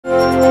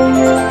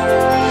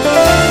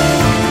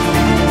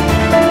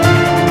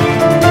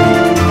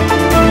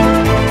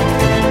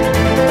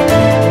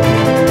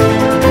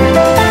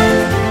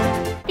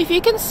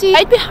you can see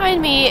right behind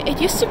me,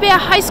 it used to be a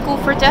high school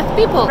for deaf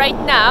people. Right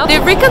now, they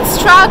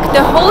reconstruct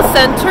the whole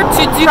center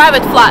to do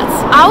private flats.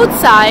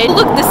 Outside, it will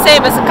look the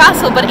same as a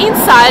castle, but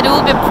inside it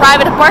will be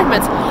private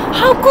apartments.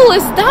 How cool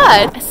is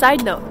that? A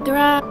side note, there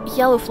are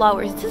yellow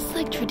flowers. This is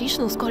like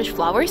traditional Scottish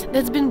flowers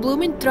that's been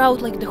blooming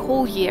throughout like the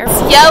whole year.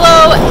 It's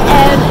yellow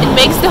and it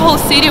makes the whole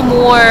city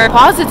more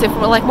positive,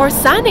 more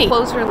sunny.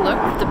 Closer look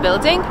at the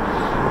building,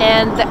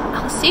 and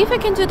I'll see if I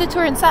can do the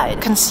tour inside.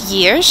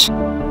 Concierge.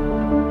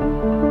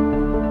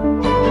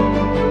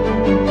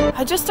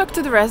 I just talked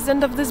to the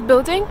resident of this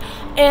building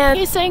and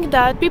he's saying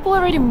that people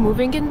are already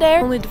moving in there.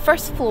 Only the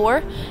first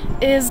floor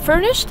is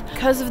furnished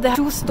because of the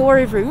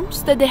 2-story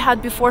rooms that they had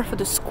before for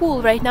the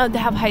school. Right now they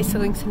have high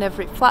ceilings in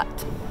every flat.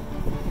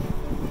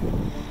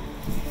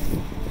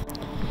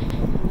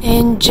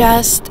 And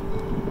just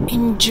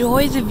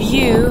enjoy the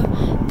view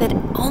that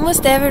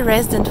almost every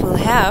resident will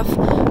have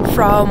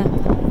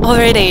from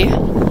already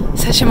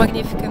such a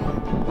magnificent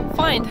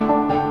find.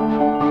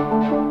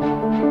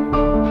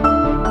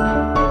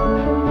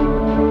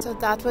 So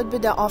that would be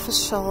the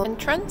official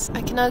entrance.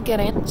 I cannot get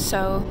in,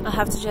 so I'll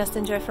have to just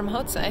enjoy from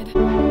outside.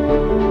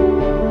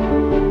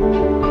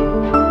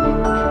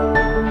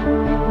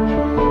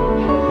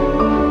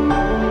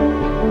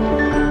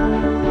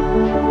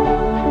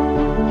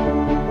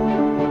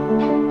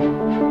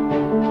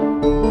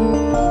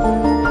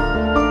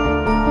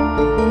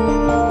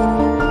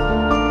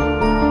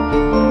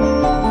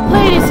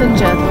 Ladies and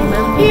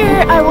gentlemen,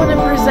 here I want to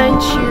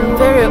present you a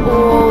very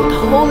old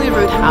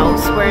Holyrood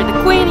house where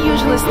the Queen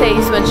usually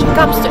stays when she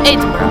comes to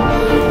Edinburgh.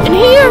 And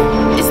here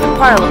is the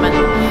Parliament.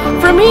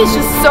 For me, it's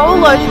just so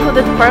logical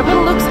that the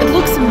Parliament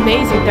looks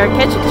amazing. The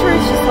architecture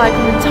is just like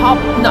on the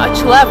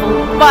top-notch level,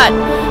 but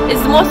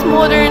it's the most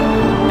modern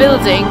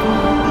building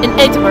in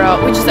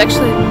Edinburgh, which is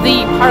actually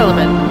the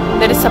Parliament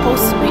that is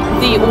supposed to be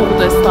the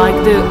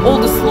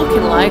oldest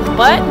looking like,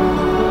 but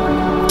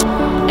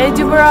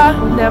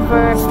Edinburgh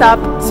never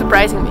stopped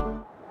surprising me.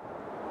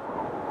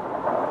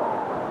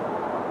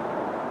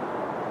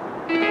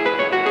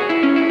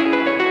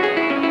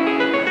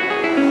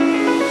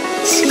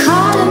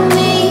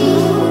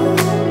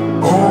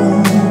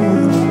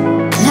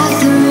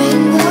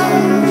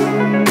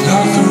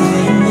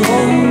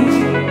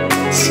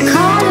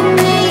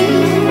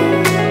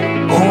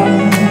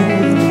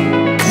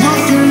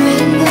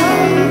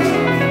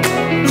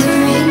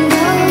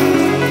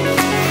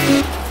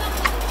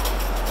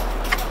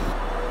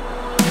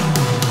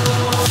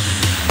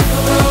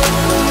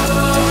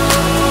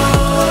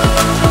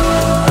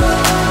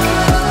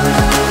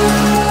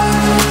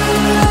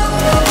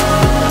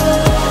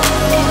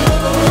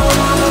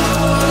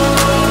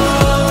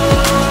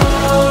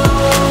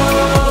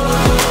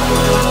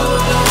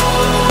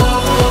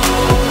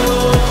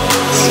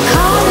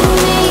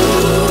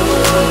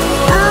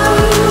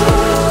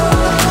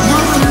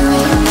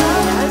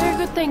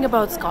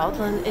 About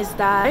Scotland is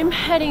that I'm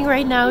heading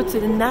right now to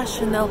the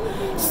National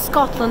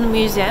Scotland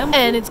Museum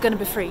and it's gonna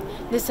be free.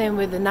 The same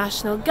with the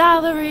National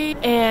Gallery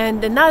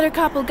and another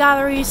couple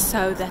galleries,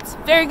 so that's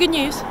very good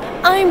news.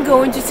 I'm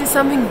going to see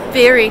something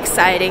very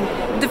exciting,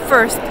 the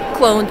first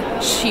cloned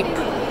sheep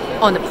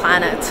on the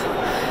planet.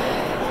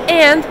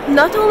 And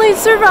not only it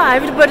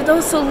survived, but it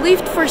also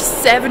lived for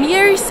 7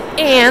 years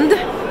and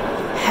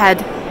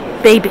had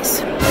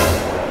babies.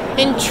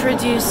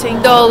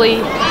 Introducing Dolly,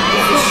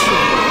 the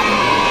sheep.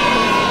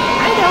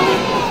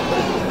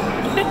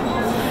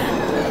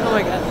 Oh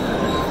my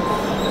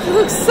god, it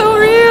looks so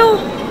real.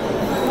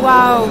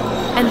 Wow,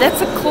 and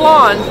that's a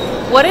clone.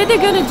 What are they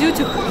gonna do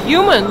to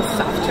humans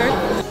after?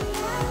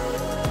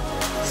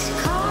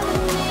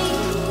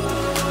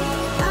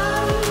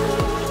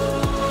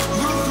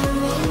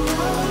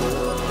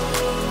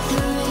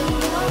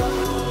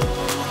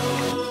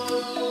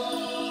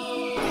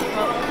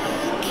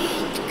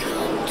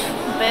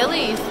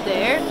 Belly is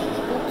there,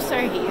 hoops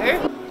are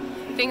here.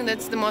 I think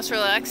that's the most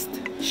relaxed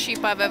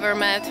sheep I've ever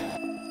met.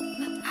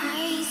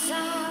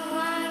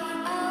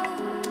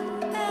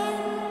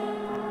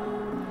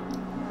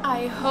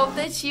 I hope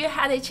that you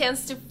had a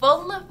chance to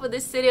fall in love with the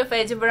city of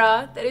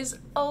Edinburgh. That is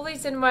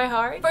always in my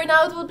heart. For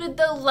now, it will be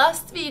the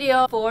last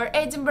video for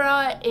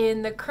Edinburgh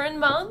in the current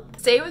month.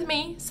 Stay with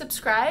me,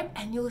 subscribe,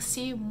 and you'll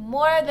see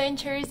more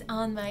adventures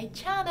on my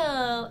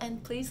channel.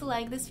 And please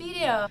like this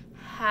video.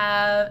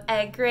 Have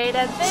a great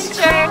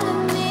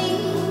adventure!